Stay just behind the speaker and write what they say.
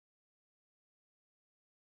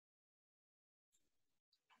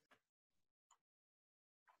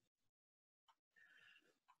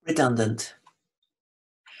Redundant.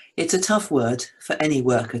 It's a tough word for any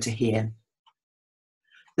worker to hear.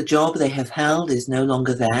 The job they have held is no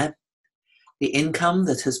longer there. The income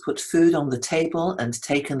that has put food on the table and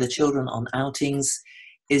taken the children on outings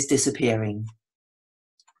is disappearing.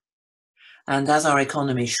 And as our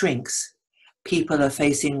economy shrinks, people are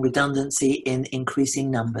facing redundancy in increasing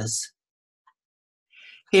numbers.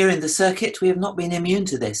 Here in the circuit, we have not been immune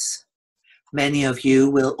to this. Many of you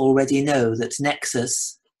will already know that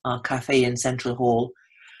Nexus, our cafe in Central Hall,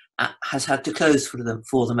 has had to close for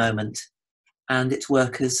the moment, and its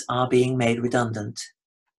workers are being made redundant.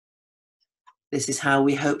 This is how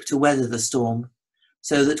we hope to weather the storm,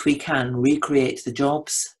 so that we can recreate the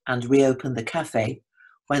jobs and reopen the cafe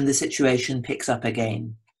when the situation picks up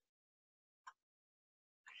again.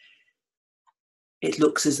 It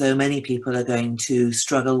looks as though many people are going to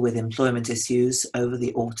struggle with employment issues over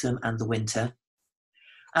the autumn and the winter.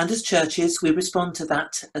 And as churches, we respond to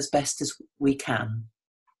that as best as we can.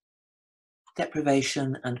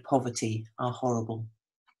 Deprivation and poverty are horrible.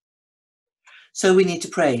 So we need to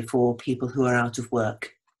pray for people who are out of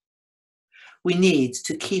work. We need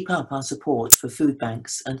to keep up our support for food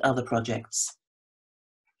banks and other projects.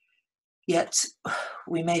 Yet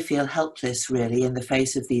we may feel helpless, really, in the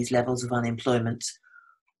face of these levels of unemployment.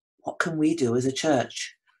 What can we do as a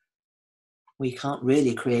church? We can't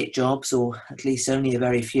really create jobs, or at least only a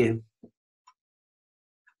very few.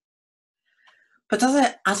 But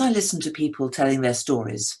as I listen to people telling their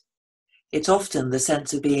stories, it's often the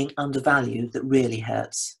sense of being undervalued that really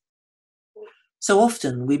hurts. So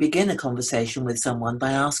often we begin a conversation with someone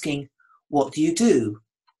by asking, "What do you do?"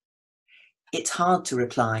 It's hard to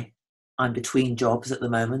reply, "I'm between jobs at the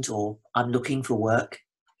moment," or "I'm looking for work,"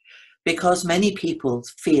 because many people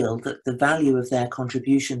feel that the value of their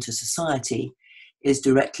contribution to society is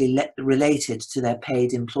directly related to their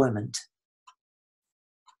paid employment.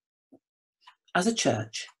 As a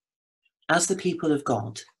church, as the people of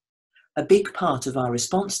God, a big part of our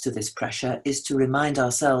response to this pressure is to remind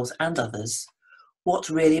ourselves and others what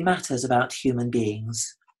really matters about human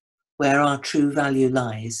beings, where our true value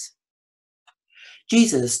lies.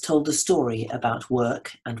 Jesus told a story about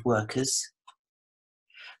work and workers.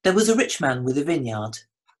 There was a rich man with a vineyard,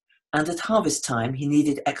 and at harvest time he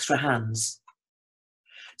needed extra hands.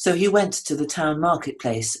 So he went to the town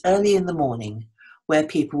marketplace early in the morning, where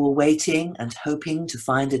people were waiting and hoping to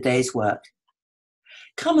find a day's work.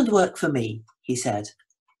 "Come and work for me," he said,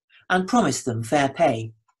 and promised them fair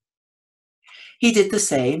pay. He did the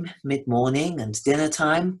same mid-morning and dinner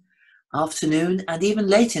time, afternoon, and even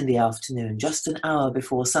late in the afternoon, just an hour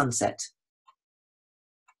before sunset.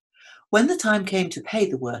 When the time came to pay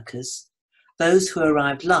the workers, those who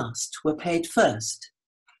arrived last were paid first,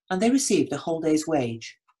 and they received a whole day's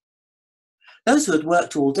wage. Those who had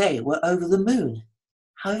worked all day were over the moon.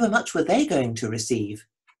 However much were they going to receive?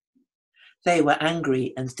 They were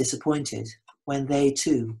angry and disappointed when they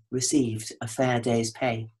too received a fair day's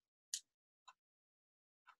pay.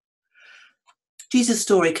 Jesus'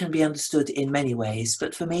 story can be understood in many ways,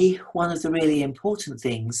 but for me, one of the really important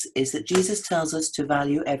things is that Jesus tells us to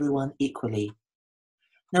value everyone equally,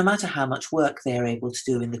 no matter how much work they are able to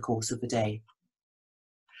do in the course of a day.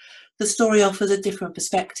 The story offers a different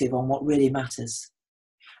perspective on what really matters,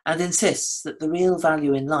 and insists that the real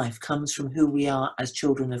value in life comes from who we are as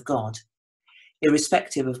children of God,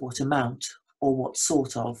 irrespective of what amount or what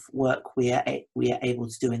sort of work we are able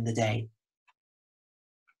to do in the day.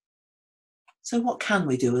 So what can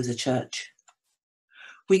we do as a church?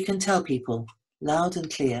 We can tell people, loud and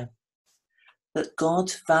clear, that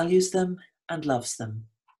God values them and loves them.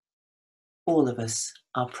 All of us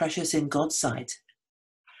are precious in God's sight,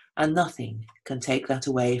 and nothing can take that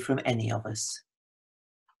away from any of us.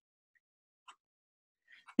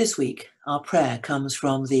 This week, our prayer comes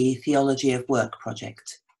from the Theology of Work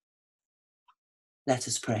project. Let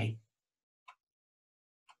us pray.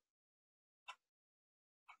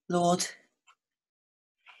 Lord,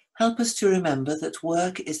 help us to remember that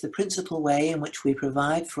work is the principal way in which we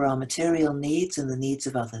provide for our material needs and the needs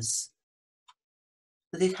of others,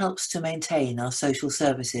 that it helps to maintain our social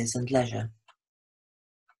services and leisure.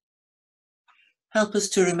 Help us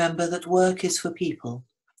to remember that work is for people,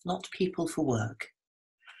 not people for work,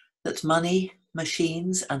 that money,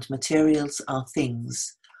 machines, and materials are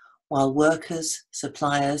things, while workers,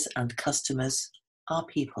 suppliers, and customers are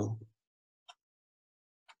people.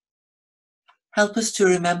 Help us to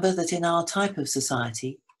remember that in our type of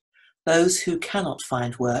society, those who cannot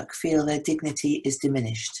find work feel their dignity is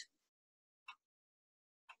diminished.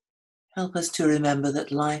 Help us to remember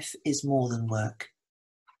that life is more than work.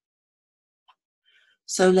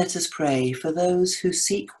 So let us pray for those who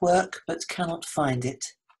seek work but cannot find it,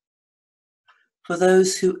 for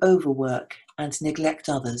those who overwork and neglect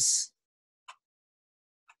others,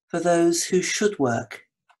 for those who should work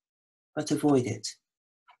but avoid it,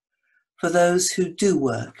 for those who do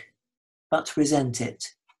work but resent it,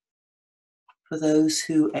 for those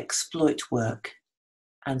who exploit work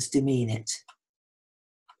and demean it.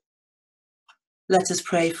 Let us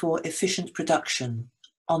pray for efficient production,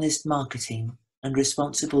 honest marketing, and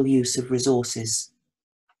responsible use of resources,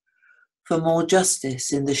 for more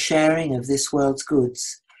justice in the sharing of this world's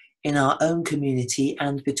goods in our own community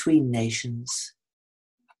and between nations,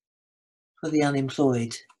 for the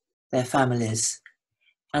unemployed, their families,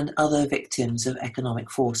 and other victims of economic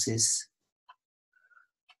forces,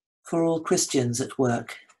 for all Christians at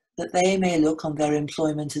work, that they may look on their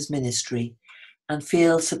employment as ministry and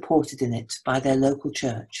feel supported in it by their local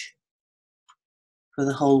church, for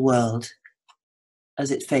the whole world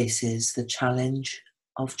as it faces the challenge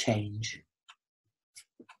of change.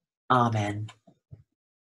 Amen.